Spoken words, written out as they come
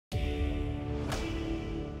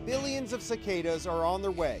billions of cicadas are on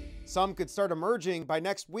their way. Some could start emerging by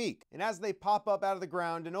next week. And as they pop up out of the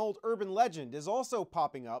ground, an old urban legend is also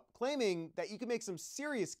popping up, claiming that you can make some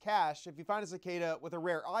serious cash if you find a cicada with a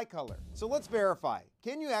rare eye color. So let's verify.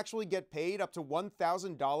 Can you actually get paid up to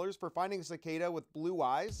 $1,000 for finding a cicada with blue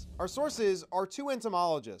eyes? Our sources are two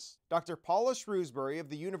entomologists, Dr. Paula Shrewsbury of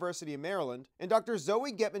the University of Maryland and Dr.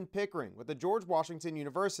 Zoe Getman-Pickering with the George Washington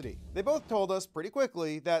University. They both told us pretty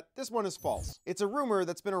quickly that this one is false. It's a rumor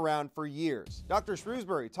that's been around for years. Dr.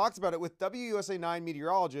 Shrewsbury talks about it with WUSA 9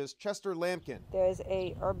 meteorologist Chester Lampkin. There's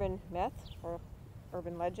a urban myth or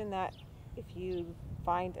urban legend that if you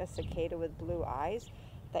find a cicada with blue eyes,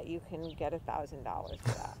 that you can get $1,000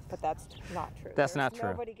 for that, but that's not true. That's not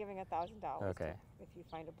true. Nobody giving $1,000 Okay. if you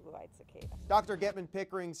find a blue-eyed cicada. Dr.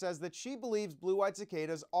 Getman-Pickering says that she believes blue-eyed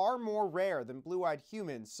cicadas are more rare than blue-eyed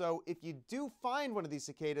humans, so if you do find one of these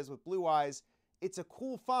cicadas with blue eyes, it's a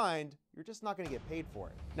cool find, you're just not going to get paid for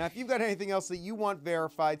it. Now, if you've got anything else that you want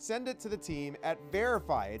verified, send it to the team at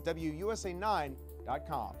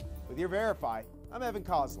verify@wusa9.com. With your Verify, I'm Evan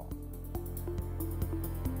Kozlov.